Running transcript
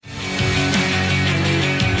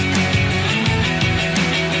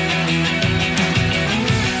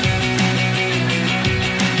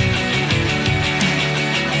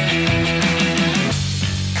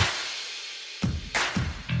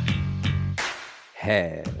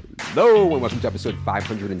Hello, and welcome to episode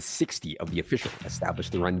 560 of the official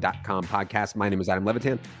EstablishTheRun.com podcast. My name is Adam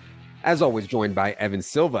Levitan. As always, joined by Evan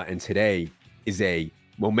Silva, and today is a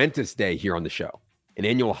momentous day here on the show, an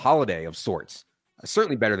annual holiday of sorts.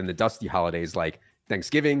 Certainly better than the dusty holidays like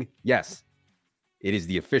Thanksgiving. Yes, it is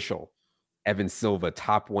the official Evan Silva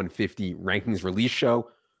Top 150 rankings release show.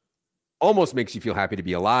 Almost makes you feel happy to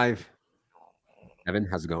be alive. Evan,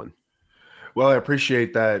 how's it going? Well, I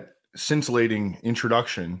appreciate that scintillating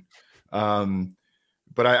introduction.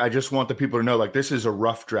 But I just want the people to know, like, this is a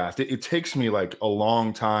rough draft. It takes me like a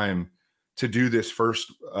long time to do this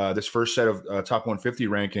first set of top 150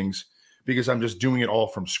 rankings because I'm just doing it all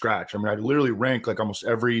from scratch. I mean, I literally rank like almost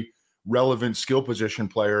every relevant skill position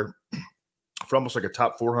player for almost like a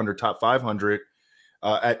top 400, top 500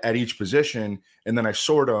 at each position. And then I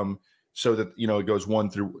sort them so that, you know, it goes 1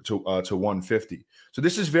 through to 150. So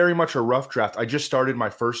this is very much a rough draft. I just started my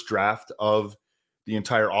first draft of the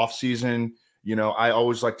entire offseason. You know, I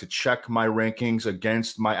always like to check my rankings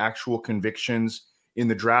against my actual convictions in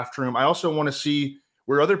the draft room. I also want to see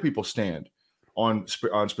where other people stand on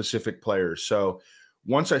specific players. So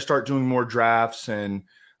once I start doing more drafts and,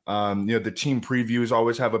 you know, the team previews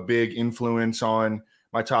always have a big influence on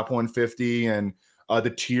my top 150, and the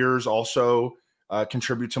tiers also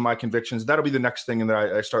contribute to my convictions. That'll be the next thing that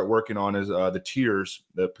I start working on is the tiers,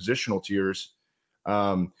 the positional tiers.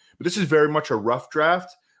 But this is very much a rough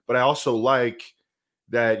draft, but I also like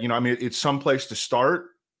that, you know, I mean, it's some place to start.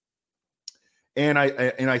 And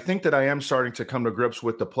I think that I am starting to come to grips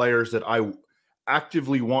with the players that I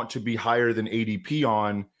actively want to be higher than ADP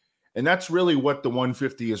on. And that's really what the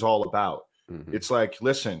 150 is all about. Mm-hmm. It's like,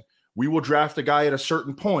 listen, we will draft a guy at a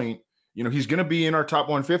certain point. You know, he's going to be in our top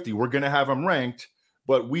 150. We're going to have him ranked,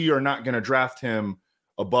 but we are not going to draft him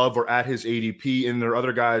above or at his ADP. And there are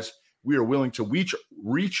other guys we are willing to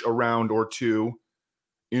reach a round or two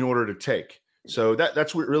in order to take. So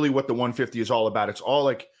that's really what the 150 is all about. It's all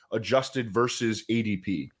like adjusted versus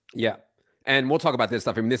ADP. Yeah. And we'll talk about this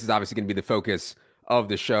stuff. I mean, this is obviously going to be the focus of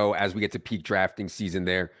the show as we get to peak drafting season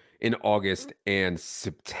there in August and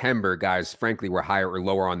September. Guys, frankly, we're higher or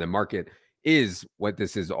lower on the market is what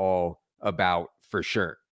this is all about for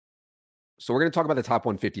sure. So we're going to talk about the top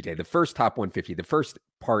 150 today, the first top 150, the first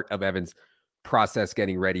part of Evan's process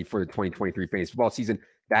getting ready for the 2023 fantasy football season.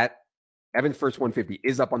 That Evan's first 150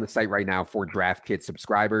 is up on the site right now for Draft Kit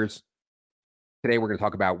subscribers. Today, we're going to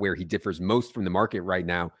talk about where he differs most from the market right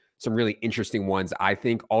now. Some really interesting ones, I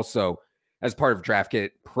think. Also, as part of Draft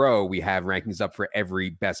Kit Pro, we have rankings up for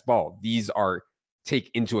every best ball. These are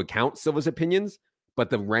take into account Silva's opinions,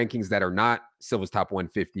 but the rankings that are not Silva's top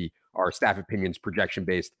 150 are staff opinions,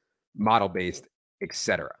 projection-based, model-based,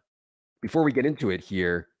 etc. Before we get into it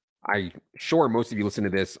here, I'm sure most of you listen to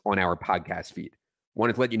this on our podcast feed.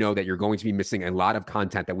 Wanted to let you know that you're going to be missing a lot of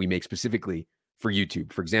content that we make specifically for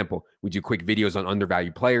YouTube. For example, we do quick videos on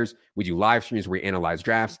undervalued players. We do live streams where we analyze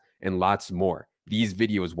drafts and lots more. These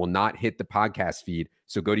videos will not hit the podcast feed.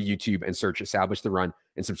 So go to YouTube and search Establish the Run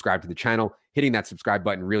and subscribe to the channel. Hitting that subscribe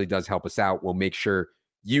button really does help us out. We'll make sure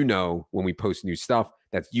you know when we post new stuff.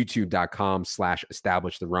 That's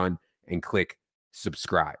youtube.com/establish the run and click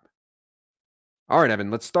subscribe. All right,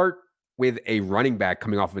 Evan, let's start with a running back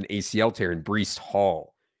coming off of an ACL tear in Breece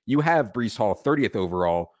Hall. You have Breece Hall 30th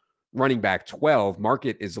overall, running back 12.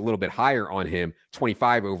 Market is a little bit higher on him,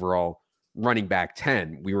 25 overall, running back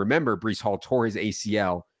 10. We remember Breece Hall tore his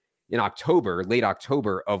ACL in October, late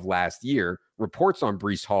October of last year. Reports on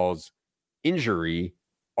Breece Hall's injury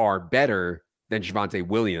are better than Javonte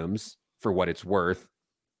Williams, for what it's worth.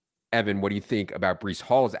 Evan, what do you think about Breece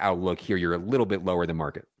Hall's outlook here? You're a little bit lower than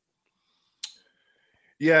market.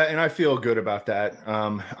 Yeah, and I feel good about that. I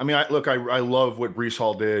mean, I love what Breece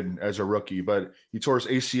Hall did as a rookie, but he tore his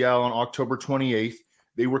ACL on October 28th.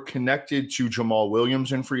 They were connected to Jamal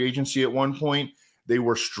Williams in free agency at one point. They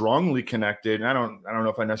were strongly connected. And I don't know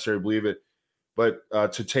if I necessarily believe it, but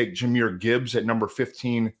to take Jahmyr Gibbs at number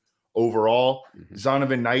 15 overall. Mm-hmm.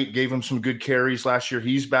 Zonovan Knight gave him some good carries last year.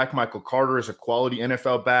 He's back. Michael Carter is a quality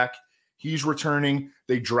NFL back. He's returning.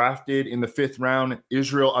 They drafted in the 5th round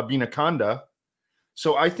Israel Abinakanda.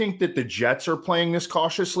 So I think that the Jets are playing this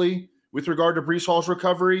cautiously with regard to Breece Hall's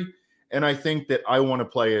recovery. And I think that I want to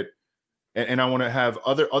play it, and I want to have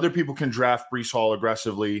other people can draft Breece Hall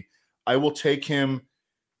aggressively. I will take him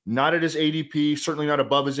not at his ADP, certainly not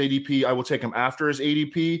above his ADP. I will take him after his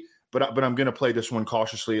ADP, but I'm going to play this one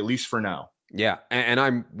cautiously, at least for now. Yeah, and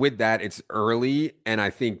I'm with that. It's early, and I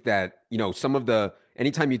think that, you know, some of the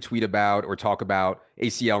anytime you tweet about or talk about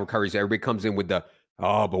ACL recoveries, everybody comes in with the,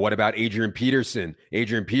 oh, but what about Adrian Peterson? There's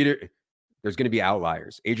going to be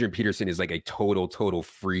outliers. Adrian Peterson is like a total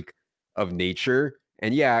freak of nature.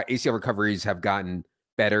 And yeah, ACL recoveries have gotten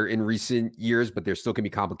better in recent years, but there still can be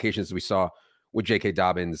complications as we saw with J.K.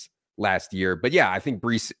 Dobbins last year. But yeah, I think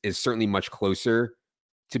Brees is certainly much closer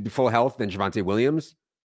to full health than Javonte Williams,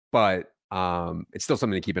 but it's still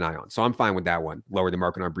something to keep an eye on. So I'm fine with that one. Lower the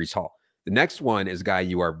market on Brees Hall. The next one is a guy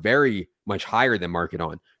you are very much higher than market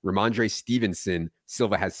on. Ramondre Stevenson.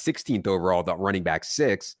 Silva has 16th overall, the running back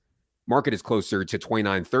 6. Market is closer to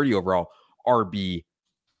 29-30 overall, RB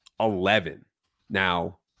 11.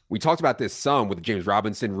 Now, we talked about this some with the James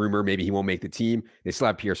Robinson rumor. Maybe he won't make the team. They still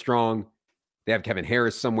have Pierre Strong. They have Kevin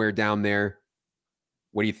Harris somewhere down there.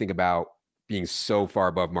 What do you think about being so far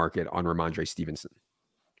above market on Ramondre Stevenson?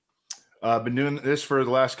 I've been doing this for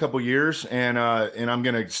the last couple of years, and I'm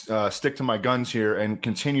going to stick to my guns here and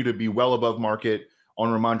continue to be well above market on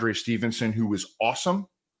Ramondre Stevenson, who was awesome.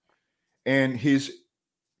 And his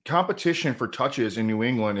competition for touches in New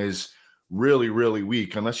England is really, really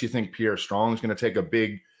weak, unless you think Pierre Strong is going to take a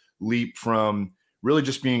big leap from really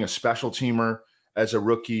just being a special teamer as a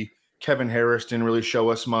rookie. Kevin Harris didn't really show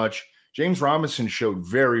us much. James Robinson showed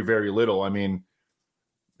very, very little. I mean,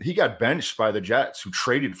 he got benched by the Jets, who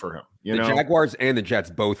traded for him. The Jaguars and the Jets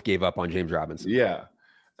both gave up on James Robinson. Yeah.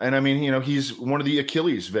 And I mean, he's one of the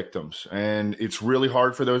Achilles victims, and it's really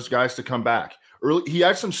hard for those guys to come back. He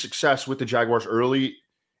had some success with the Jaguars early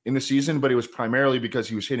in the season, but it was primarily because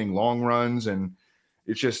he was hitting long runs, and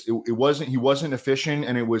he wasn't efficient,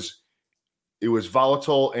 and it was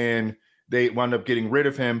volatile, and they wound up getting rid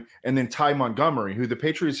of him. And then Ty Montgomery, who the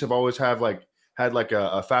Patriots have always had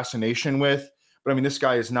a fascination with. But I mean, this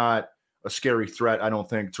guy is not a scary threat, I don't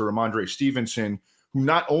think, to Ramondre Stevenson, who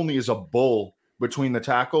not only is a bull between the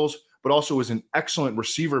tackles, but also is an excellent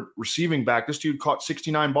receiving back. This dude caught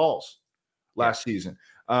 69 balls last season.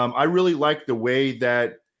 I really like the way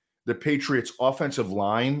that the Patriots' offensive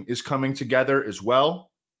line is coming together as well.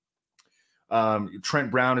 Trent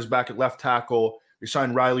Brown is back at left tackle. They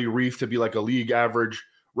signed Riley Reif to be like a league average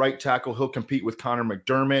right tackle. He'll compete with Connor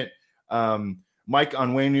McDermott. Mike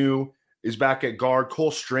Onwenu is back at guard.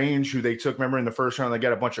 Cole Strange, who they took, remember, in the first round, they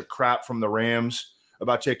got a bunch of crap from the Rams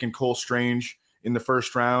about taking Cole Strange in the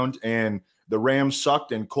first round, and the Rams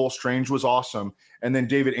sucked, and Cole Strange was awesome. And then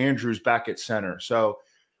David Andrews back at center. So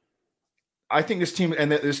I think this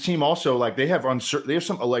team also, they have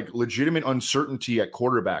some legitimate uncertainty at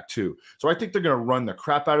quarterback too. So I think they're going to run the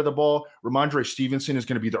crap out of the ball. Ramondre Stevenson is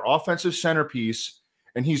going to be their offensive centerpiece,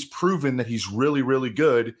 and he's proven that he's really, really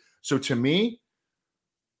good. So to me,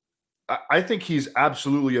 I think he's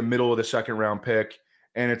absolutely a middle of the second round pick,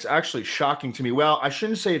 and it's actually shocking to me. Well, I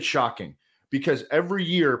shouldn't say it's shocking, because every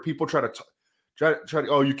year people try to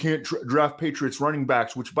you can't draft Patriots running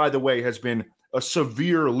backs, which, by the way, has been a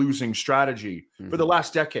severe losing strategy for the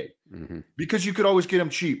last decade, because you could always get him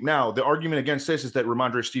cheap. Now, the argument against this is that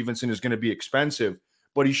Ramondre Stevenson is going to be expensive,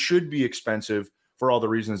 but he should be expensive for all the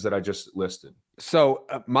reasons that I just listed. So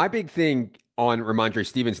my big thing on Ramondre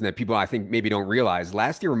Stevenson that people, I think, maybe don't realize,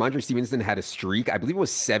 last year Ramondre Stevenson had a streak. I believe it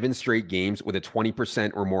was 7 straight games with a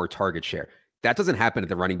 20% or more target share. That doesn't happen at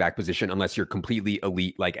the running back position unless you're completely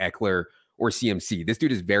elite like Eckler or CMC. This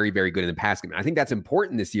dude is very, very good in the pass game. I think that's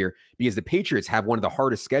important this year because the Patriots have one of the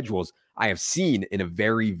hardest schedules I have seen in a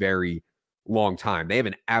very, very long time. They have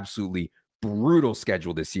an absolutely brutal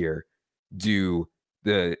schedule this year, do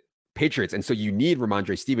the Patriots. And so you need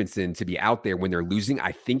Ramondre Stevenson to be out there when they're losing.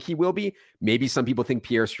 I think he will be. Maybe some people think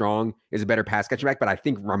Pierre Strong is a better pass catcher back, but I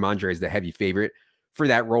think Ramondre is the heavy favorite for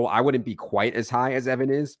that role. I wouldn't be quite as high as Evan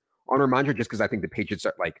is on Ramondre, just because I think the Patriots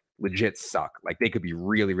are legit suck. They could be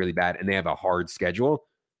really, really bad, and they have a hard schedule.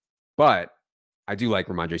 But I do like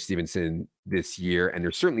Ramondre Stevenson this year, and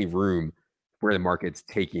there's certainly room where the market's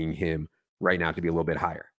taking him right now to be a little bit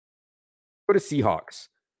higher. Go to Seahawks.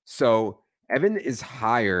 So Evan is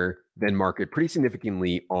higher than market pretty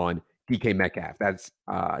significantly on DK Metcalf. That's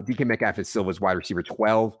DK Metcalf is Silva's wide receiver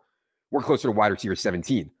 12. We're closer to wide receiver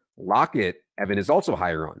 17. Lockett, Evan is also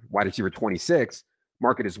higher on wide receiver 26.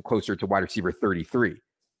 Market is closer to wide receiver 33.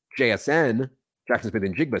 JSN, Jackson Smith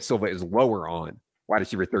and Jigba, Silva is lower on wide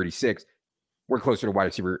receiver 36. We're closer to wide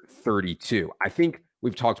receiver 32. I think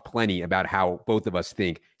we've talked plenty about how both of us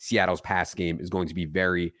think Seattle's pass game is going to be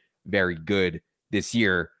very, very good this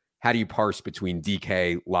year. How do you parse between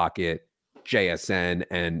DK, Lockett, JSN,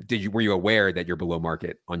 and were you aware that you're below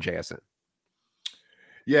market on JSN?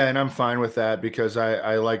 Yeah, and I'm fine with that because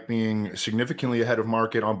I like being significantly ahead of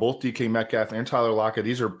market on both DK Metcalf and Tyler Lockett.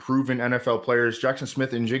 These are proven NFL players. Jackson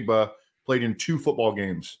Smith and Jigba played in 2 football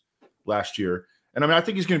games last year. And I mean, I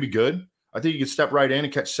think he's going to be good. I think he could step right in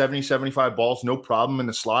and catch 70, 75 balls, no problem in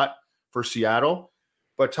the slot for Seattle.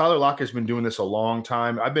 But Tyler Lockett has been doing this a long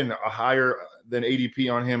time. I've been higher than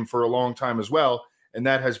ADP on him for a long time as well, and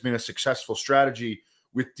that has been a successful strategy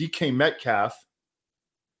with DK Metcalf.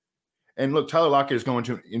 And look, Tyler Lockett is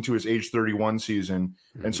going into his age 31 season.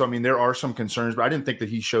 And so, I mean, there are some concerns, but I didn't think that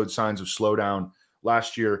he showed signs of slowdown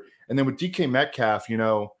last year. And then with DK Metcalf, you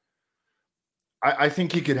know, I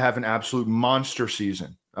think he could have an absolute monster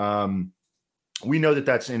season. We know that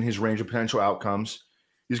that's in his range of potential outcomes.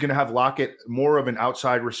 He's going to have Lockett more of an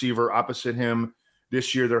outside receiver opposite him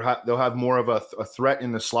this year. They'll have more of a threat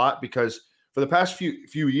in the slot because for the past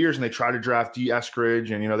few years, and they try to draft D.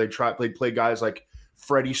 Eskridge, and, you know, they play guys like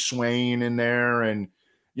Freddie Swain in there. And,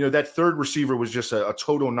 you know, that third receiver was just a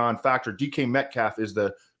total non-factor. DK Metcalf is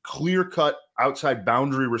the clear-cut outside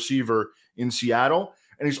boundary receiver in Seattle.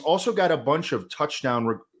 And he's also got a bunch of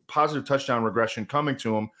positive touchdown regression coming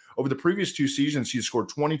to him. Over the previous 2 seasons, he's scored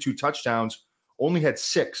 22 touchdowns, only had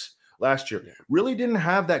 6 last year. Yeah. Really didn't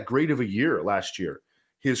have that great of a year last year.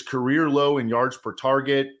 His career low in yards per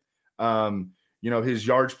target, you know, his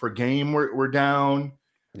yards per game were down.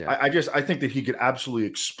 Yeah. I think that he could absolutely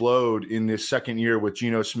explode in this second year with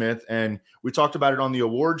Geno Smith. And we talked about it on the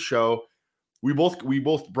award show. We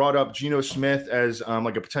both brought up Geno Smith as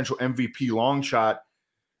like a potential MVP long shot.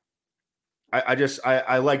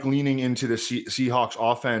 I like leaning into the Seahawks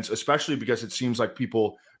offense, especially because it seems like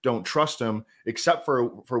people don't trust him, except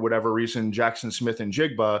for whatever reason, Jackson Smith and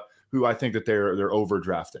Jigba, who I think that they're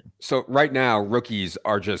overdrafting. So right now, rookies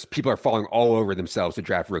are people are falling all over themselves to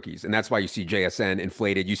draft rookies. And that's why you see JSN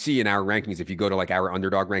inflated. You see in our rankings, if you go to like our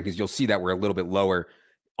underdog rankings, you'll see that we're a little bit lower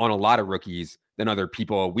on a lot of rookies than other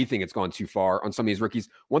people. We think it's gone too far on some of these rookies.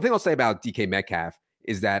 One thing I'll say about DK Metcalf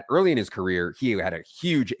is that early in his career, he had a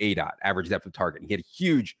huge ADOT, average depth of target. He had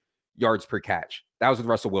huge yards per catch. That was with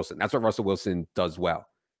Russell Wilson. That's what Russell Wilson does well.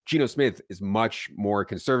 Geno Smith is much more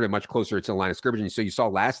conservative, much closer to the line of scrimmage. And so you saw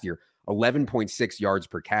last year, 11.6 yards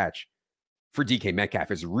per catch for DK Metcalf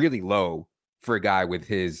is really low for a guy with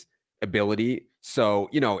his ability. So,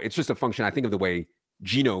 you know, it's just a function, I think, of the way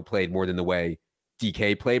Geno played more than the way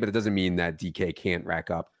DK played, but it doesn't mean that DK can't rack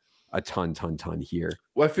up a ton here.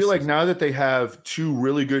 Well, I feel like now that they have 2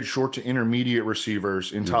 really good short to intermediate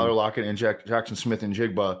receivers in Tyler Lockett and Jackson Smith and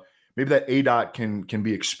Jigba, maybe that ADOT can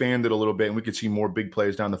be expanded a little bit, and we could see more big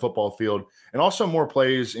plays down the football field and also more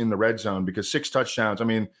plays in the red zone because 6 touchdowns. I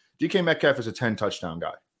mean, DK Metcalf is a 10 touchdown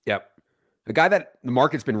guy. Yep. A guy that the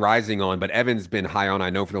market's been rising on, but Evan's been high on,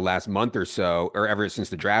 I know, for the last month or so, or ever since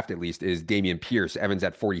the draft at least, is Dameon Pierce. Evan's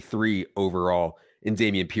at 43 overall in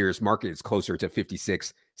Dameon Pierce. Market is closer to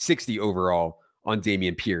 56, 60 overall on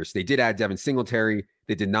Dameon Pierce. They did add Devin Singletary.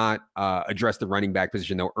 They did not address the running back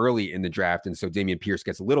position, though, early in the draft. And so Dameon Pierce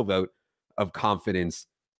gets a little vote of confidence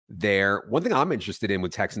there. One thing I'm interested in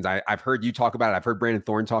with Texans, I've heard you talk about it. I've heard Brandon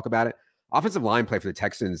Thorne talk about it. Offensive line play for the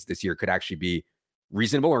Texans this year could actually be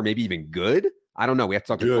reasonable or maybe even good. I don't know. We have to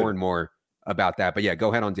talk to Thorne more about that. But yeah, go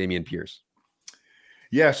ahead on Dameon Pierce.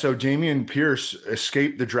 Yeah, so Dameon Pierce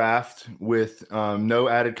escaped the draft with no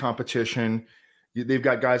added competition. They've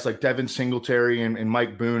got guys like Devin Singletary and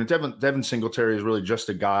Mike Boone. Devin Singletary is really just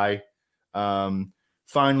a guy.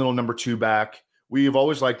 Fine little number 2 back. We've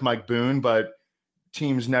always liked Mike Boone, but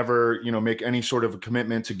teams never, you know, make any sort of a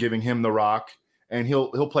commitment to giving him the rock. And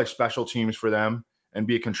he'll play special teams for them and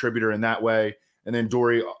be a contributor in that way. And then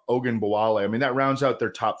Dory Ogunbowale. I mean, that rounds out their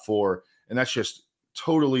top 4, and that's just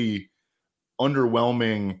totally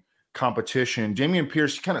underwhelming competition. Dameon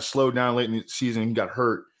Pierce kind of slowed down late in the season. He got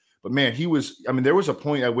hurt. But, man, there was a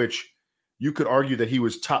point at which you could argue that he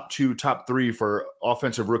was top 2, top 3 for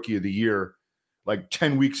offensive rookie of the year, like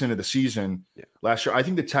 10 weeks into the season last year. I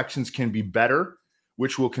think the Texans can be better,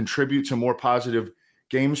 which will contribute to more positive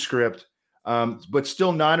game script, but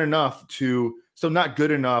still not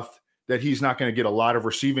good enough that he's not going to get a lot of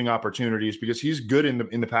receiving opportunities because he's good in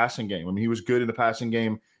the passing game. I mean, he was good in the passing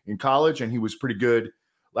game in college, and he was pretty good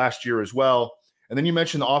last year as well. And then you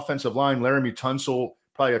mentioned the offensive line, Laramie Tunsil,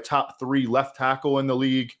 probably a top 3 left tackle in the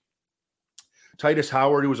league. Titus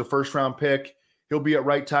Howard, who was a first-round pick, he'll be at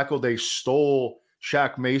right tackle. They stole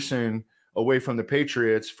Shaq Mason away from the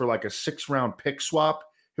Patriots for like a 6th-round pick swap.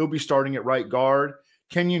 He'll be starting at right guard.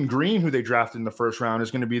 Kenyon Green, who they drafted in the first round,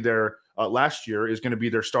 is going to be their last year is going to be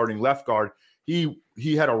their starting left guard. He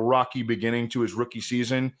had a rocky beginning to his rookie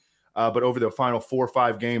season, but over the final 4 or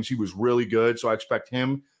 5 games, he was really good. So I expect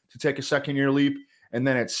him to take a second-year leap. And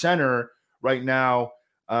then at center right now,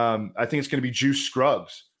 I think it's going to be Juice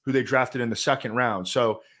Scruggs, who they drafted in the 2nd round.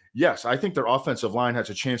 So, yes, I think their offensive line has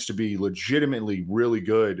a chance to be legitimately really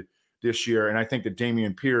good this year. And I think that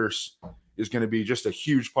Dameon Pierce is going to be just a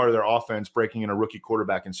huge part of their offense, breaking in a rookie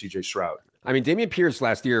quarterback in CJ Stroud. I mean, Damian Pierce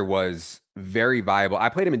last year was very viable. I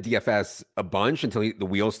played him in DFS a bunch until the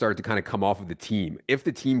wheels started to kind of come off of the team. If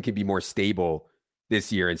the team can be more stable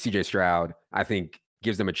this year, and CJ Stroud, I think,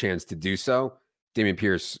 gives them a chance to do so, Damian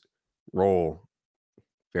Pierce role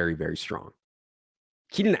very, very strong.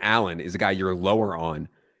 Keenan Allen is a guy you're lower on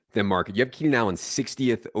than market. You have Keenan Allen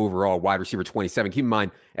 60th overall, wide receiver 27. Keep in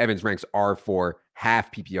mind, Evans ranks R for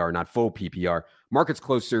half PPR, not full PPR. Market's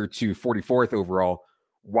closer to 44th overall,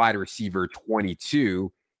 wide receiver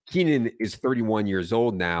 22. Keenan is 31 years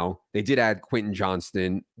old now. They did add Quentin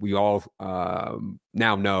Johnston. We all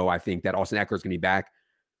now know, I think, that Austin Eckler is going to be back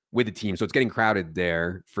with the team. So it's getting crowded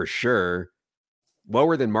there for sure.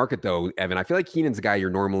 Lower than market, though, Evan. I feel like Keenan's a guy you're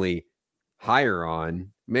normally higher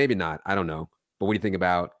on. Maybe not. I don't know. But what do you think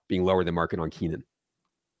about being lower than market on Keenan?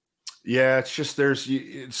 Yeah, it's just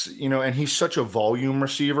and he's such a volume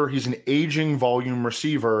receiver. He's an aging volume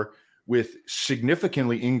receiver with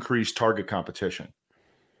significantly increased target competition.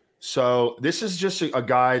 So this is just a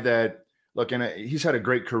guy that, look, and he's had a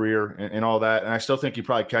great career and all that. And I still think he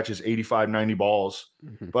probably catches 85, 90 balls,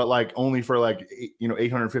 but like only for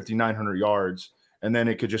 850, 900 yards. And then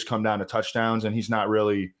it could just come down to touchdowns. And he's not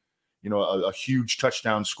really, a huge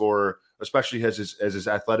touchdown scorer, especially as his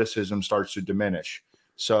athleticism starts to diminish.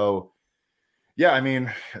 So, yeah, I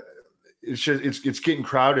mean, it's getting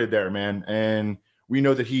crowded there, man. And we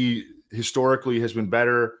know that he historically has been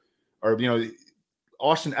better, or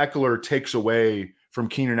Austin Eckler takes away from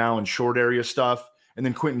Keenan Allen's short area stuff, and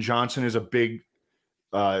then Quentin Johnson is a big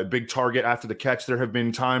target after the catch. There have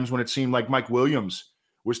been times when it seemed like Mike Williams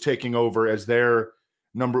was taking over as their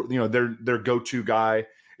their go-to guy.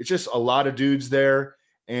 It's just a lot of dudes there,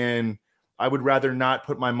 and I would rather not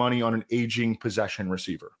put my money on an aging possession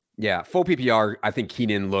receiver. Yeah, full PPR, I think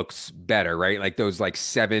Keenan looks better, right? Like those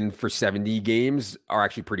 7 for 70 games are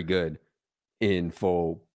actually pretty good in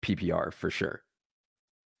full PPR for sure.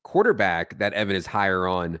 Quarterback that Evan is higher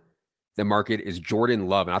on the market is Jordan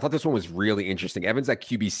Love. And I thought this one was really interesting. Evan's at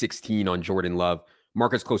QB 16 on Jordan Love.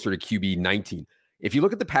 Market's closer to QB 19. If you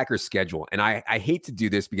look at the Packers schedule, and I hate to do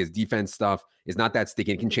this because defense stuff is not that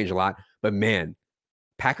sticky. It can change a lot. But man,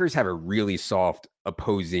 Packers have a really soft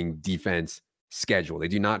opposing defense schedule. They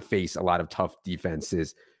do not face a lot of tough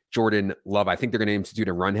defenses. Jordan Love, I think they're going to institute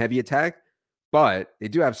a run-heavy attack, but they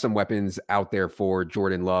do have some weapons out there for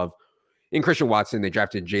Jordan Love. In Christian Watson, they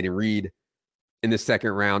drafted Jaden Reed in the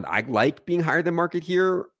second round. I like being higher than market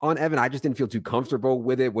here on Evan. I just didn't feel too comfortable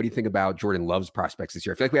with it. What do you think about Jordan Love's prospects this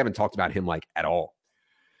year? I feel like we haven't talked about him at all.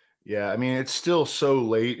 Yeah, I mean, it's still so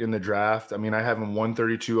late in the draft. I mean, I have him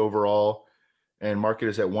 132 overall, and market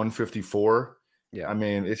is at 154. Yeah, I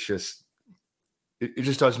mean, it's just it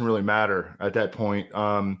just doesn't really matter at that point.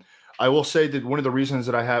 I will say that one of the reasons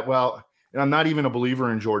that I have, and I'm not even a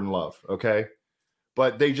believer in Jordan Love, okay?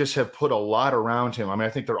 But they just have put a lot around him. I mean, I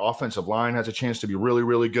think their offensive line has a chance to be really,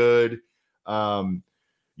 really good.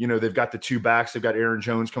 They've got the two backs. They've got Aaron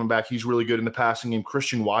Jones coming back. He's really good in the passing game.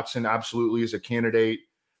 Christian Watson absolutely is a candidate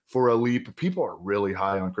for a leap. People are really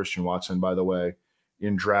high on Christian Watson, by the way,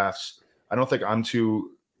 in drafts. I don't think I'm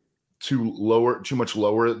too much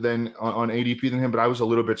lower than on ADP than him, but I was a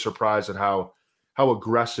little bit surprised at how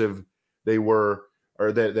aggressive they were,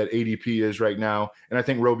 or that ADP is right now. And I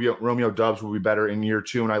think Romeo Doubs will be better in year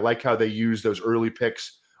 2. And I like how they use those early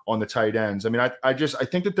picks on the tight ends. I mean, I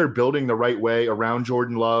think that they're building the right way around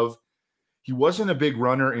Jordan Love. He wasn't a big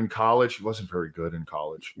runner in college. He wasn't very good in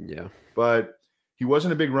college. Yeah. But he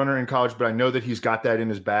wasn't a big runner in college, but I know that he's got that in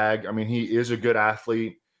his bag. I mean, he is a good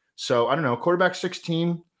athlete. So I don't know, quarterback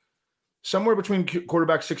 16, somewhere between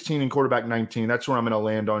quarterback 16 and quarterback 19. That's where I'm going to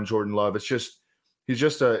land on Jordan Love. It's just, he's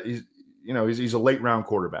a late round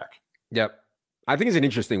quarterback. Yep. I think he's an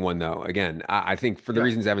interesting one, though. Again, I think for the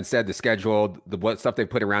reasons Evan said, the schedule, what stuff they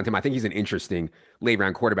put around him, I think he's an interesting late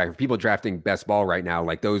round quarterback. For people drafting best ball right now,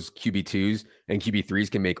 those QB2s and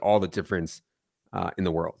QB3s can make all the difference in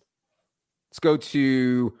the world. Let's go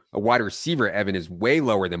to a wide receiver. Evan is way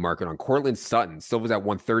lower than market on Cortland Sutton. Silva's at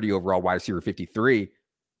 130 overall, wide receiver 53.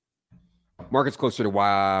 Market's closer to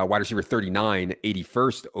wide receiver 39,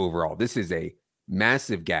 81st overall. This is a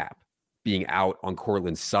massive gap being out on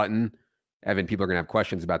Cortland Sutton. Evan, people are going to have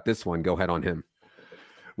questions about this one. Go ahead on him.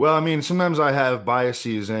 Well, I mean, sometimes I have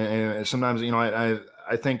biases, and sometimes,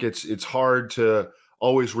 I think it's hard to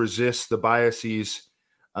always resist the biases.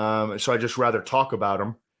 So I just rather talk about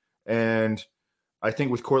them. And I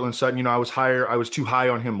think with Cortland Sutton, I was too high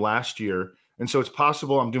on him last year. And so it's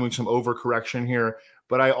possible I'm doing some overcorrection here.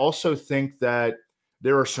 But I also think that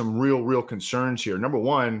there are some real concerns here. Number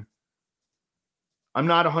one, I'm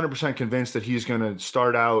not 100% convinced that he's going to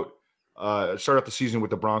start out start out the season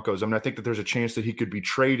with the Broncos. I mean, I think that there's a chance that he could be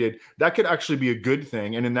traded. That could actually be a good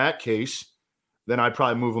thing. And in that case, then I'd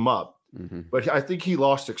probably move him up. Mm-hmm. But I think he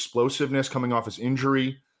lost explosiveness coming off his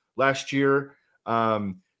injury last year.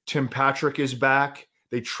 Tim Patrick is back.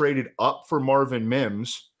 They traded up for Marvin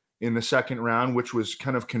Mims in the second round, which was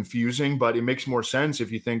kind of confusing, but it makes more sense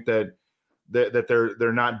if you think that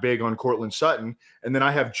they're not big on Cortland Sutton. And then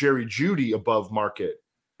I have Jerry Jeudy above market.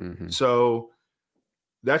 Mm-hmm. So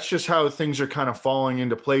that's just how things are kind of falling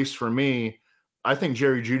into place for me. I think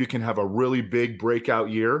Jerry Jeudy can have a really big breakout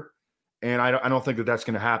year. And I don't think that that's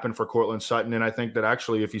going to happen for Cortland Sutton. And I think that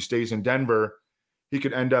actually if he stays in Denver, he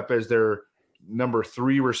could end up as their number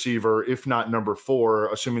 3 receiver, if not number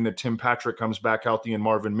 4, assuming that Tim Patrick comes back healthy and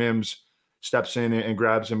Marvin Mims steps in and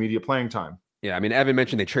grabs immediate playing time. Yeah, I mean, Evan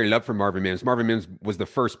mentioned they traded up for Marvin Mims. Marvin Mims was the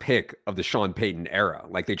first pick of the Sean Payton era.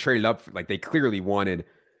 Like they traded up, like they clearly wanted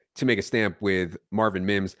to make a stamp with Marvin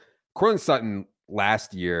Mims. Cortland Sutton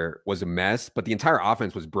last year was a mess, but the entire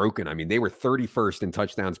offense was broken. I mean, they were 31st in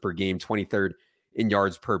touchdowns per game, 23rd in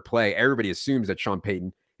yards per play. Everybody assumes that Sean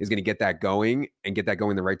Payton is going to get that going and get that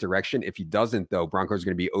going in the right direction. If he doesn't, though, Broncos are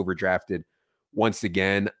going to be overdrafted once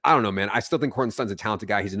again. I don't know, man. I still think Cortland Sutton's a talented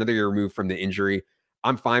guy. He's another year removed from the injury.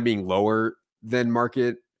 I'm fine being lower than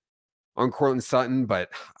market on Cortland Sutton, but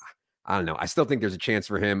I don't know. I still think there's a chance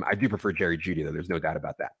for him. I do prefer Jerry Jeudy, though. There's no doubt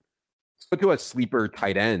about that. Let's go to a sleeper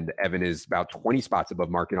tight end. Evan is about 20 spots above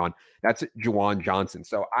market on. That's Juwan Johnson.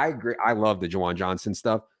 So I agree. I love the Juwan Johnson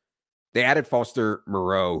stuff. They added Foster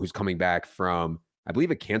Moreau, who's coming back from, I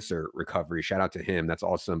believe, a cancer recovery. Shout out to him. That's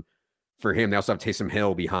awesome for him. They also have Taysom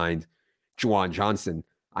Hill behind Juwan Johnson.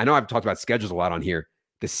 I know I've talked about schedules a lot on here.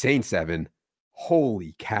 The Saints, Evan,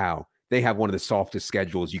 holy cow. They have one of the softest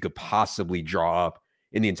schedules you could possibly draw up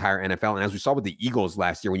in the entire NFL. And as we saw with the Eagles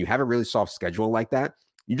last year, when you have a really soft schedule like that,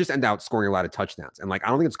 you just end out scoring a lot of touchdowns. And like, I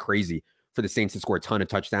don't think it's crazy for the Saints to score a ton of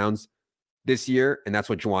touchdowns this year. And that's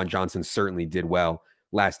what Juwan Johnson certainly did well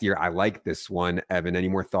last year. I like this one. Evan, any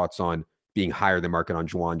more thoughts on being higher than market on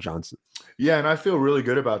Juwan Johnson? Yeah, and I feel really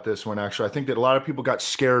good about this one, actually. I think that a lot of people got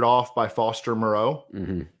scared off by Foster Moreau,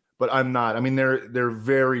 but I'm not. I mean, they're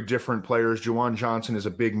very different players. Juwan Johnson is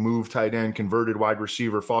a big move tight end, converted wide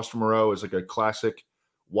receiver. Foster Moreau is like a classic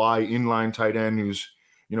Y inline tight end who's,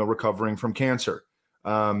 recovering from cancer.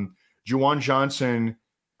 Juwan Johnson,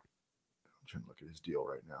 I'm trying to look at his deal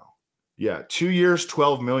right now. Yeah, 2 years,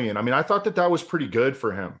 $12 million. I mean, I thought that was pretty good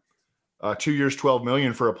for him. 2 years, $12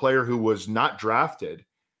 million for a player who was not drafted.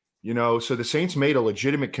 So the Saints made a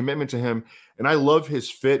legitimate commitment to him, and I love his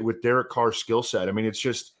fit with Derek Carr's skill set. I mean, it's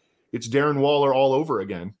Darren Waller all over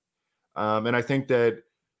again. And I think that,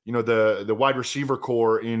 the wide receiver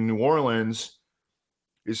core in New Orleans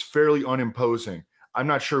is fairly unimposing. I'm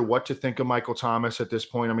not sure what to think of Michael Thomas at this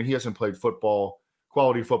point. I mean, he hasn't played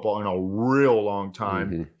quality football in a real long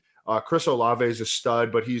time. Chris Olave is a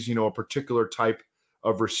stud, but he's, a particular type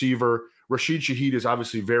of receiver. Rashid Shaheed is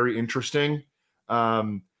obviously very interesting.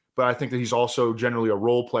 But I think that he's also generally a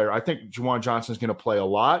role player. I think Juwan Johnson is going to play a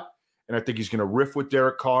lot, and I think he's going to riff with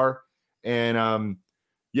Derek Carr. And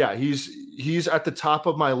he's at the top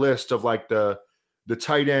of my list of like the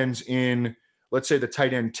tight ends in, let's say, the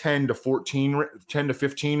tight end 10 to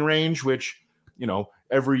 15 range, which,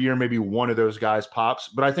 every year maybe one of those guys pops.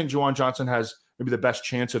 But I think Juwan Johnson has maybe the best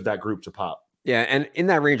chance of that group to pop. Yeah, and in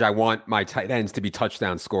that range, I want my tight ends to be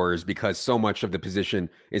touchdown scorers because so much of the position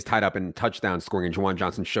is tied up in touchdown scoring, and Juwan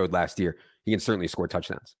Johnson showed last year he can certainly score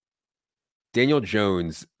touchdowns. Daniel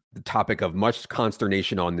Jones, the topic of much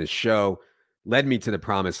consternation on this show, led me to the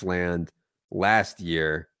promised land last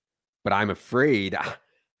year, but I'm afraid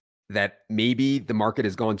that maybe the market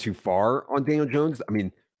has gone too far on Daniel Jones. I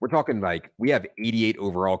mean, we're talking like we have 88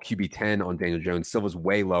 overall, QB 10 on Daniel Jones. Silva's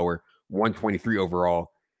way lower, 123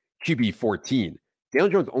 overall, QB 14. Daniel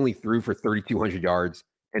Jones only threw for 3,200 yards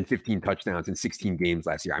and 15 touchdowns in 16 games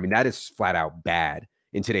last year. I mean, that is flat out bad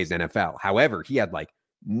in today's NFL. However, he had like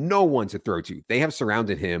no one to throw to. They have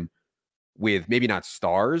surrounded him with maybe not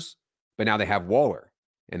stars, but now they have Waller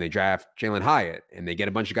and they draft Jalen Hyatt and they get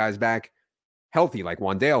a bunch of guys back healthy like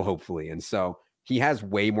Wandale, hopefully. And so he has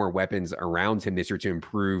way more weapons around him this year to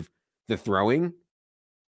improve the throwing.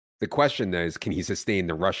 The question though is, can he sustain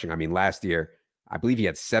the rushing? I mean, last year, I believe he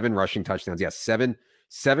had 7 rushing touchdowns. Yeah,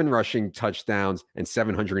 seven rushing touchdowns and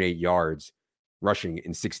 708 yards rushing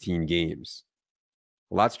in 16 games.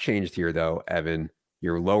 A lot's changed here, though, Evan.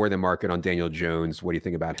 You're lower than market on Daniel Jones. What do you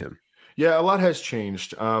think about him? Yeah, a lot has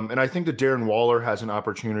changed. And I think that Darren Waller has an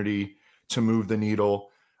opportunity to move the needle.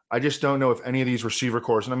 I just don't know if any of these receiver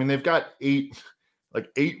cores, and I mean, they've got 8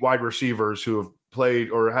 wide receivers who have played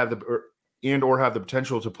or have the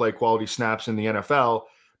potential to play quality snaps in the NFL.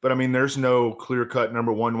 But I mean, there's no clear-cut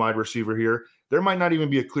number one wide receiver here. There might not even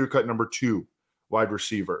be a clear-cut number two wide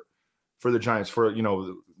receiver for the Giants for,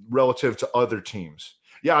 relative to other teams.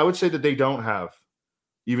 Yeah, I would say that they don't have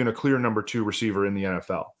even a clear number two receiver in the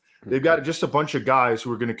NFL. They've got just a bunch of guys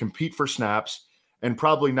who are going to compete for snaps and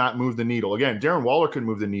probably not move the needle. Again, Darren Waller could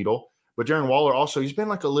move the needle, but Darren Waller also, he's been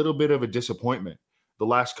like a little bit of a disappointment the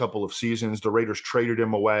last couple of seasons. The Raiders traded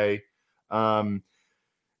him away.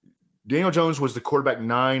 Daniel Jones was the quarterback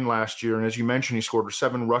 9 last year, and as you mentioned, he scored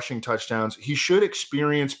 7 rushing touchdowns. He should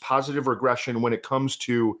experience positive regression when it comes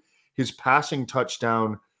to his passing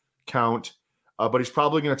touchdown count, but he's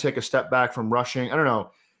probably going to take a step back from rushing. I don't know.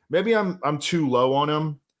 Maybe I'm too low on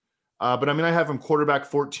him, but I mean, I have him quarterback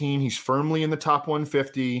 14. He's firmly in the top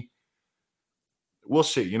 150. We'll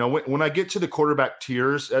see. When I get to the quarterback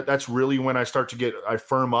tiers, that's really when I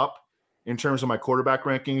firm up in terms of my quarterback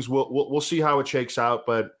rankings. We'll see how it shakes out,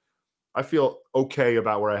 but I feel okay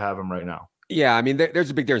about where I have him right now. Yeah, I mean, there's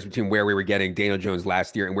a big difference between where we were getting Daniel Jones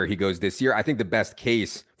last year and where he goes this year. I think the best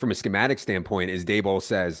case from a schematic standpoint is Daboll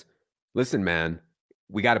says, listen, man,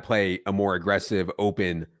 we got to play a more aggressive,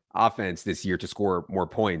 open offense this year to score more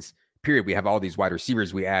points, period. We have all these wide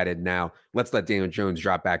receivers we added now. Let's let Daniel Jones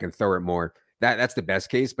drop back and throw it more. That's the best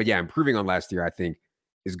case. But yeah, improving on last year, I think,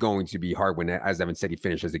 is going to be hard when, as Evan said, he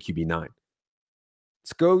finished as a QB9.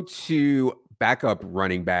 Let's go to backup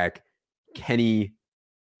running back Kenny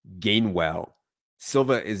Gainwell.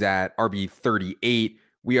 Silva is at RB 38.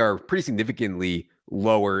 We are pretty significantly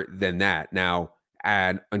lower than that. Now,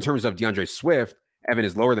 in terms of DeAndre Swift, Evan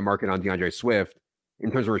is lower than market on DeAndre Swift.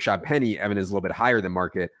 In terms of Rashad Penny, Evan is a little bit higher than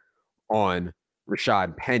market on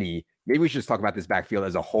Rashad Penny. Maybe we should just talk about this backfield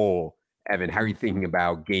as a whole. Evan, how are you thinking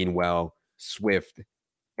about Gainwell, Swift,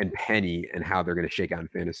 and Penny and how they're going to shake out in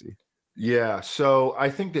fantasy? Yeah, so I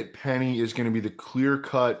think that Penny is going to be the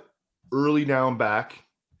clear-cut early down back.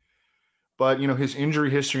 But, his injury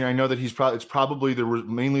history, I know that it's probably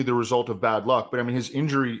mainly the result of bad luck. But, I mean, his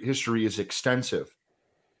injury history is extensive.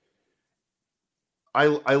 I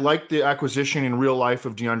like the acquisition in real life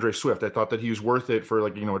of DeAndre Swift. I thought that he was worth it for, a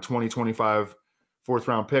 2025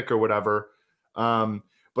 fourth-round pick or whatever.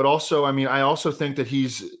 But also, I mean, I also think that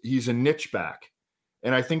he's a niche back.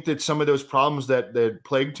 And I think that some of those problems that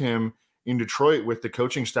plagued him in Detroit with the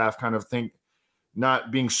coaching staff kind of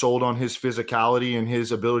not being sold on his physicality and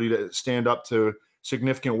his ability to stand up to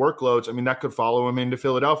significant workloads, I mean, that could follow him into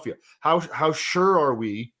Philadelphia. How sure are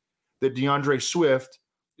we that DeAndre Swift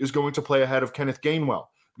is going to play ahead of Kenneth Gainwell?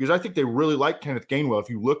 Because I think they really like Kenneth Gainwell. If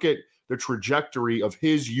you look at the trajectory of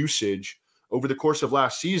his usage over the course of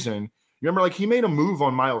last season, remember, he made a move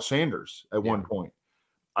on Miles Sanders at one point.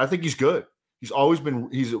 I think he's good. He's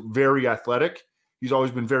very athletic. He's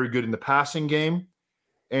always been very good in the passing game.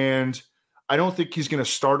 And I don't think he's going to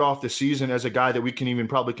start off the season as a guy that we can even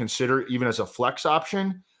probably consider even as a flex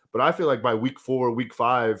option. But I feel like by week 4, week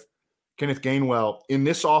 5, Kenneth Gainwell in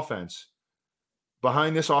this offense,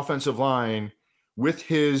 behind this offensive line, with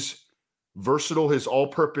his versatile, his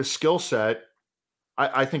all-purpose skill set,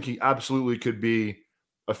 I think he absolutely could be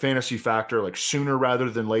a fantasy factor sooner rather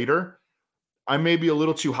than later. I may be a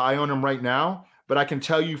little too high on him right now, but I can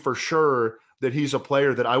tell you for sure that he's a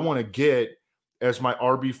player that I want to get as my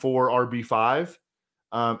RB4, RB5,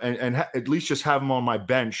 and at least just have him on my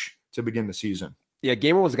bench to begin the season. Yeah,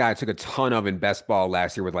 Gainwell was a guy I took a ton of in best ball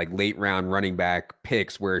last year with late round running back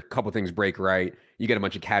picks where a couple things break right. You get a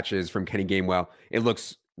bunch of catches from Kenny Gainwell. It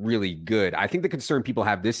looks really good. I think the concern people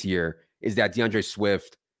have this year is that DeAndre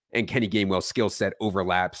Swift and Kenny Gainwell's skill set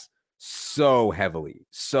overlaps so heavily.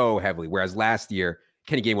 Whereas last year,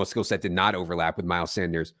 Kenny Gainwell's skill set did not overlap with Miles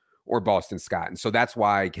Sanders or Boston Scott. And so that's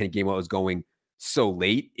why Kenny Gainwell is going so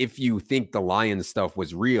late. If you think the Lions stuff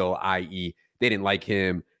was real, i.e. they didn't like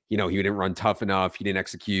him, he didn't run tough enough, he didn't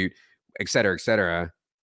execute, et cetera,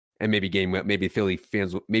 and maybe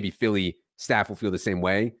Philly staff will feel the same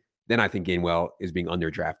way, then I think Gainwell is being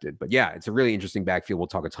underdrafted. But yeah, it's a really interesting backfield. We'll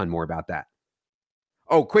talk a ton more about that.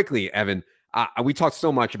 Oh, quickly, Evan, we talked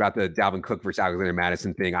so much about the Dalvin Cook versus Alexander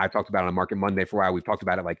Madison thing. I talked about it on Market Monday for a while. We've talked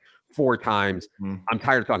about it 4 times. I'm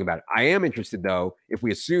tired of talking about it. I am interested, though, if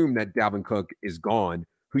we assume that Dalvin Cook is gone,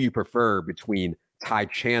 who you prefer between Ty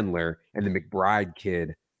Chandler and the McBride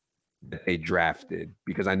kid that they drafted?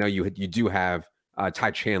 Because I know you do have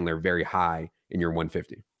Ty Chandler very high in your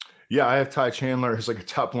 150. Yeah, I have Ty Chandler as a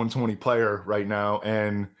top 120 player right now.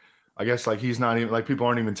 And I guess he's not even people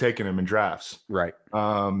aren't even taking him in drafts. Right.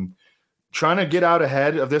 Trying to get out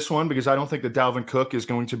ahead of this one because I don't think that Dalvin Cook is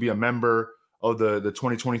going to be a member of the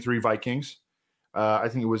 2023 Vikings. I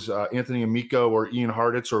think it was Anthony Amico or Ian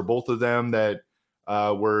Hartitz or both of them that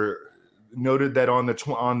were noted that on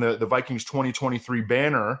the Vikings 2023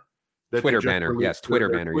 banner that they Twitter just banner. released, Yes, Twitter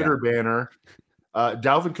their banner. Twitter Yeah. banner,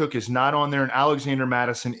 Dalvin Cook is not on there, and Alexander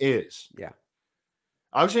Mattison is. Yeah.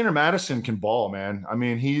 Alexander Mattison can ball, man. I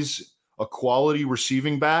mean, he's a quality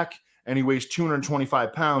receiving back, and he weighs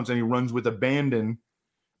 225 pounds, and he runs with abandon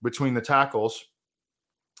between the tackles.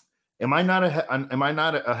 Am I not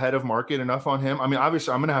ahead of market enough on him? I mean,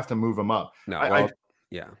 obviously, I'm going to have to move him up. No, well,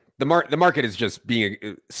 yeah. The market is just being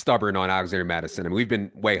stubborn on Alexander Mattison. I mean, we've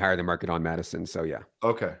been way higher than market on Madison, so yeah.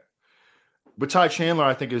 Okay. But Ty Chandler,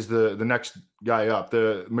 I think, is the next guy up.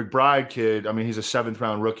 The McBride kid, I mean, he's a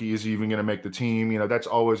 7th-round rookie. Is he even going to make the team? You know, that's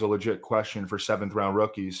always a legit question for 7th-round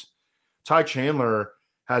rookies. Ty Chandler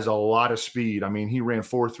has a lot of speed. I mean, he ran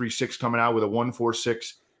 4.36 coming out with a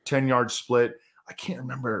 1.46 10-yard split. I can't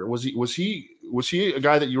remember. Was he a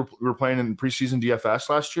guy that you were playing in preseason DFS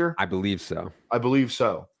last year? I believe so. I believe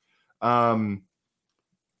so.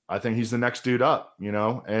 I think he's the next dude up, you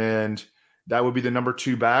know, and that would be the number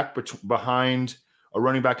 2 back behind a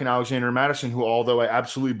running back in Alexander Mattison, who, although I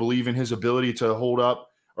absolutely believe in his ability to hold up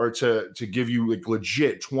or to give you like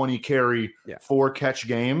legit 20 carry, 4 catch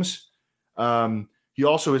games, he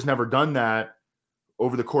also has never done that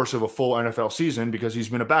over the course of a full NFL season because he's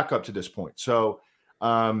been a backup to this point. So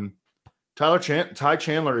Ty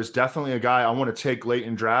Chandler is definitely a guy I want to take late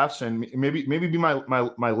in drafts and maybe be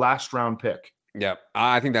my last round pick. Yeah,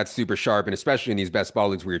 I think that's super sharp, and especially in these best ball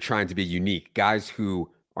leagues where you're trying to be unique. Guys who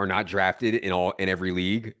are not drafted in every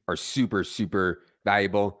league are super, super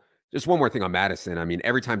valuable. Just one more thing on Madison. I mean,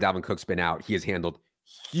 every time Dalvin Cook's been out, he has handled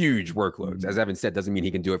huge workloads. As Evan said, doesn't mean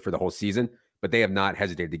he can do it for the whole season, but they have not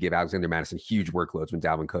hesitated to give Alexander Madison huge workloads when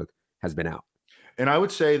Dalvin Cook has been out. And I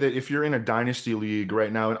would say that if you're in a dynasty league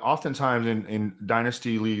right now, and oftentimes in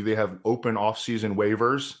dynasty league, they have open offseason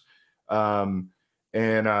waivers.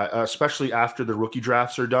 And especially after the rookie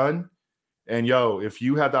drafts are done. And if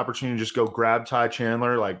you have the opportunity to just go grab Ty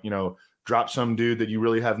Chandler, like, you know, drop some dude that you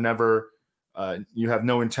really have never, you have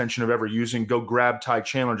no intention of ever using, go grab Ty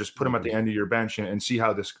Chandler, just put him at the end of your bench and see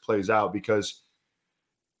how this plays out. Because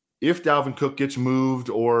if Dalvin Cook gets moved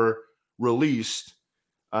or released,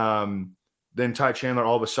 then Ty Chandler,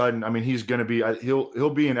 all of a sudden, I mean, he's going to be, he'll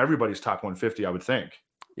be in everybody's top 150, I would think.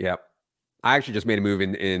 Yep. I actually just made a move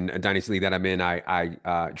in a dynasty league that I'm in.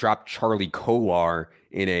 I dropped Charlie Kolar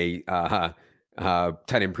in a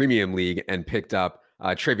tight end premium league and picked up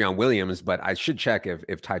Travion Williams, but I should check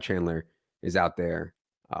if Ty Chandler is out there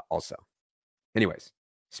also. Anyways,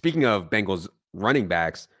 speaking of Bengals running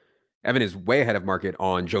backs, Evan is way ahead of market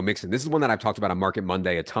on Joe Mixon. This is one that I've talked about on Market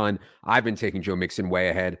Monday a ton. I've been taking Joe Mixon way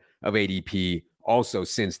ahead of ADP also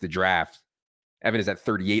since the draft. Evan is at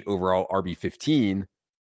 38 overall, RB15.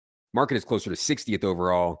 Market is closer to 60th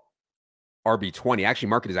overall, RB20. Actually,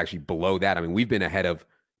 market is actually below that. I mean, we've been ahead of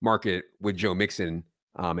market with Joe Mixon,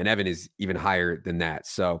 and Evan is even higher than that.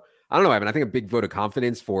 So I don't know, Evan. I think a big vote of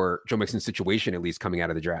confidence for Joe Mixon's situation, at least coming out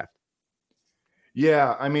of the draft.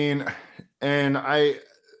 Yeah, I mean, and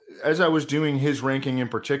as I was doing his ranking in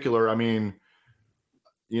particular, I mean,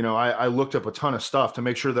 you know, I looked up a ton of stuff to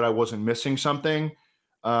make sure that I wasn't missing something.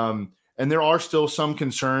 And there are still some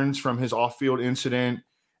concerns from his off-field incident,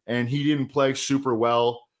 and he didn't play super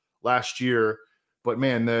well last year. But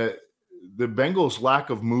man, the Bengals' lack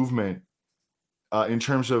of movement in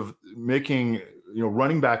terms of making, you know,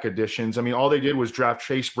 running back additions. I mean, all they did was draft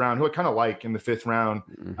Chase Brown, who I kind of like in the 5th round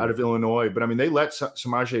out of Illinois. But I mean, they let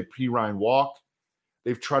Samaje Perine walk.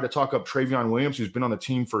 They've tried to talk up Travion Williams, who's been on the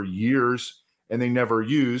team for years, and they never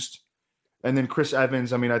used. And then Chris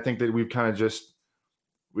Evans, I mean, I think that we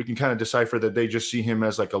can kind of decipher that they just see him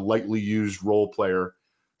as like a lightly used role player.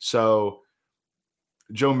 So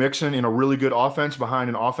Joe Mixon in a really good offense behind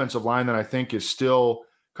an offensive line that I think is still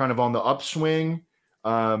kind of on the upswing.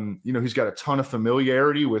 You know, he's got a ton of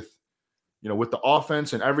familiarity with the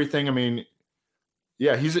offense and everything. I mean,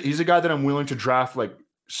 yeah, he's a guy that I'm willing to draft like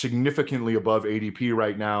significantly above ADP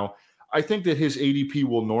right now. I think that his ADP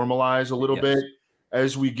will normalize a little bit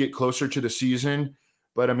as we get closer to the season.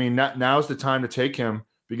 But I mean, now's the time to take him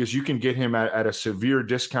because you can get him at a severe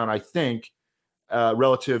discount, I think,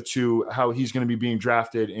 relative to how he's going to be being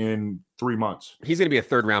drafted in 3 months. He's going to be a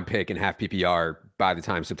 3rd-round pick in half PPR by the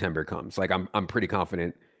time September comes. Like I'm pretty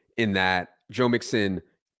confident in that. Joe Mixon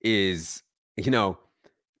is, you know,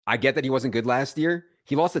 I get that he wasn't good last year.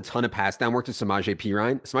 He lost a ton of pass down work to Samaje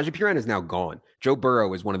Perine. Samaje Perine is now gone. Joe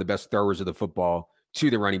Burrow is one of the best throwers of the football to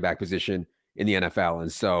the running back position in the NFL.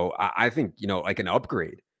 And so I think, you know, like an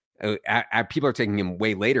upgrade. People are taking him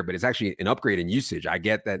way later, but it's actually an upgrade in usage. I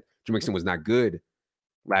get that Joe Mixon was not good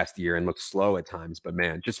last year and looked slow at times. But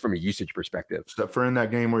man, just from a usage perspective, Except for in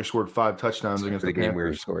that game where he scored 5 touchdowns against for the the game where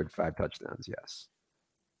he Panthers. scored 5 touchdowns, yes.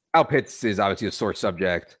 Kyle Pitts is obviously a sore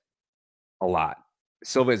subject a lot.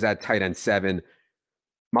 Silva is at tight end 7.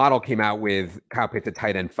 Model came out with Kyle Pitts at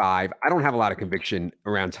tight end 5. I don't have a lot of conviction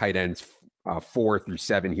around tight ends 4 through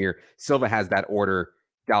 7 here. Silva has that order: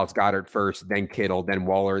 Dallas Goedert first, then Kittle, then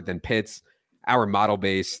Waller, then Pitts. Our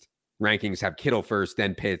model-based rankings have Kittle first,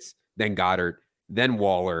 then Pitts, then Goddard, then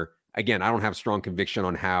Waller. Again, I don't have strong conviction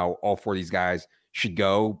on how all 4 of these guys should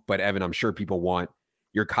go, but Evan, I'm sure people want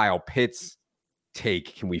your Kyle Pitts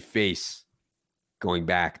take. Can we face going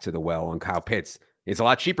back to the well on Kyle Pitts? It's a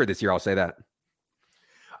lot cheaper this year, I'll say that.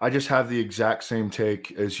 I just have the exact same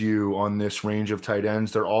take as you on this range of tight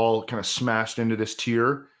ends. They're all kind of smashed into this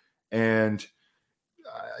tier, and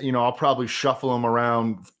I'll probably shuffle them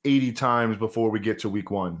around 80 times before we get to week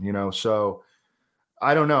 1. So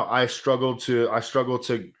I don't know. I struggle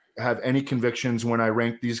to have any convictions when I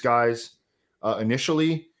rank these guys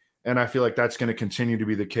initially, and I feel like that's going to continue to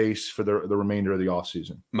be the case for the remainder of the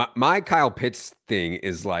offseason. My Kyle Pitts thing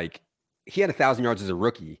is like, he had 1,000 yards as a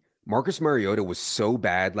rookie. Marcus Mariota was so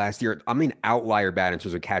bad last year. I mean, outlier bad in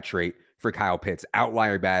terms of catch rate for Kyle Pitts.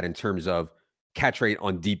 Outlier bad in terms of catch rate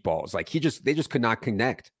on deep balls. Like they just could not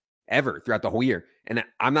connect ever throughout the whole year. And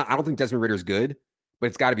I don't think Desmond Ridder's good, but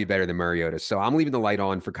it's got to be better than Mariota. So I'm leaving the light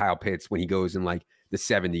on for Kyle Pitts when he goes in like the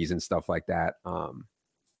 70s and stuff like that.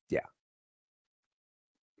 Yeah.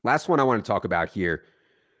 Last one I want to talk about here.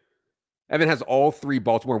 Evan has all 3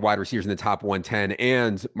 Baltimore wide receivers in the top 110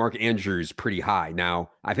 and Mark Andrews pretty high. Now,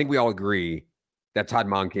 I think we all agree that Todd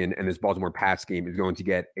Monken and this Baltimore pass game is going to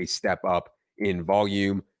get a step up in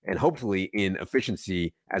volume and hopefully in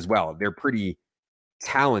efficiency as well. They're pretty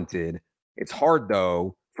talented. It's hard,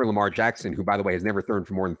 though, for Lamar Jackson, who, by the way, has never thrown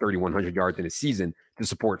for more than 3,100 yards in a season, to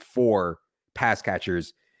support 4 pass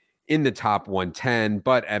catchers in the top 110.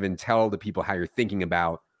 But, Evan, tell the people how you're thinking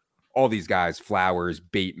about all these guys: Flowers,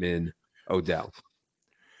 Bateman, Odell.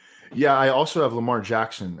 Yeah, I also have Lamar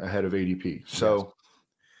Jackson ahead of ADP. So yes.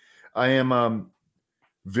 I am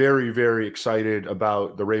very, very excited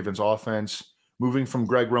about the Ravens offense moving from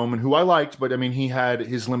Greg Roman, who I liked, but I mean, he had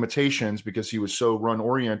his limitations because he was so run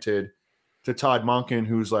oriented, to Todd Monken,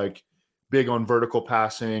 who's like big on vertical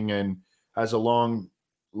passing and has a long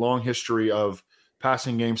history of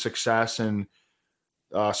passing game success and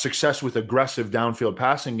success with aggressive downfield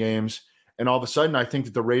passing games. And all of a sudden, I think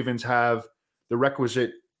that the Ravens have the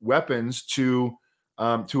requisite weapons to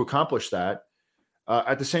accomplish that.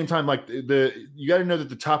 At the same time, like you got to know that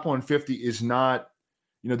the top 150 is not,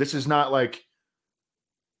 this is not like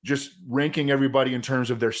just ranking everybody in terms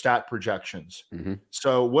of their stat projections. Mm-hmm.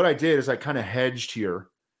 So what I did is I kind of hedged here,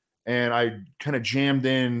 and I kind of jammed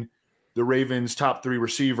in the Ravens' top 3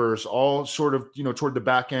 receivers, all sort of, toward the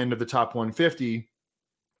back end of the top 150.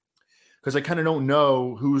 Because I kind of don't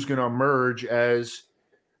know who's going to emerge as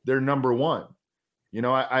their number 1.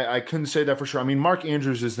 I couldn't say that for sure. I mean, Mark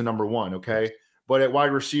Andrews is the number 1, okay? But at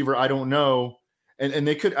wide receiver, I don't know. And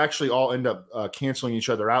they could actually all end up canceling each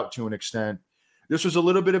other out to an extent. This was a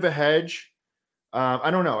little bit of a hedge.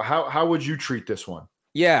 I don't know. How would you treat this one?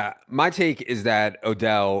 Yeah, my take is that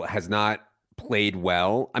Odell has not played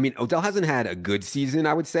well. I mean, Odell hasn't had a good season,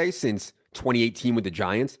 I would say, since 2018 with the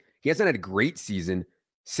Giants. He hasn't had a great season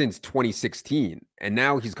since 2016. And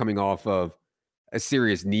now he's coming off of a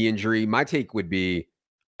serious knee injury. My take would be,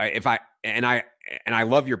 I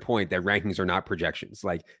love your point that rankings are not projections.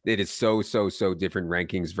 Like, it is so different,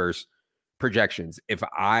 rankings versus projections. If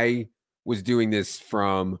I was doing this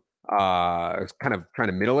from kind of trying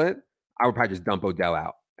to middle it, I would probably just dump Odell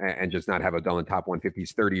out and just not have Odell in top 150.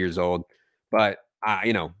 He's 30 years old. But,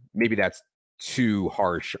 maybe that's too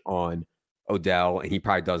harsh on Odell, and he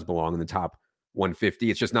probably does belong in the top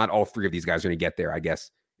 150. It's just not all 3 of these guys are going to get there, I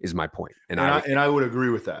guess, is my point. And I would agree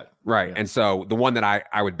with that. Right. Yeah. And so the one that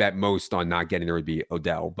I would bet most on not getting there would be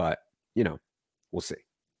Odell, but we'll see.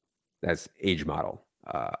 That's age model,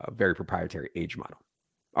 very proprietary age model.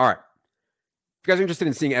 All right. If you guys are interested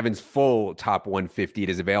in seeing Evan's full top 150, it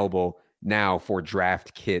is available now for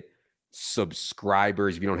Draft Kit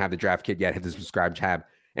subscribers. If you don't have the Draft Kit yet, hit the subscribe tab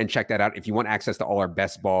and check that out. If you want access to all our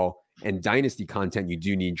best ball and dynasty content, you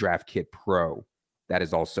do need Draft Kit Pro. That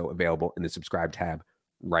is also available in the subscribe tab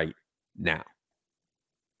right now.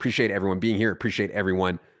 Appreciate everyone being here. Appreciate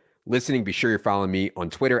everyone listening. Be sure you're following me on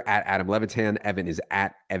Twitter at Adam Levitan. Evan is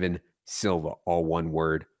at Evan Silva, all one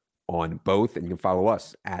word on both. And you can follow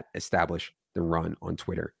us at Establish the Run on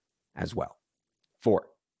Twitter as well. For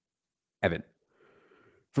Evan,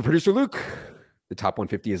 for producer Luke, the top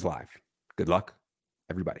 150 is live. Good luck,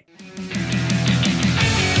 everybody.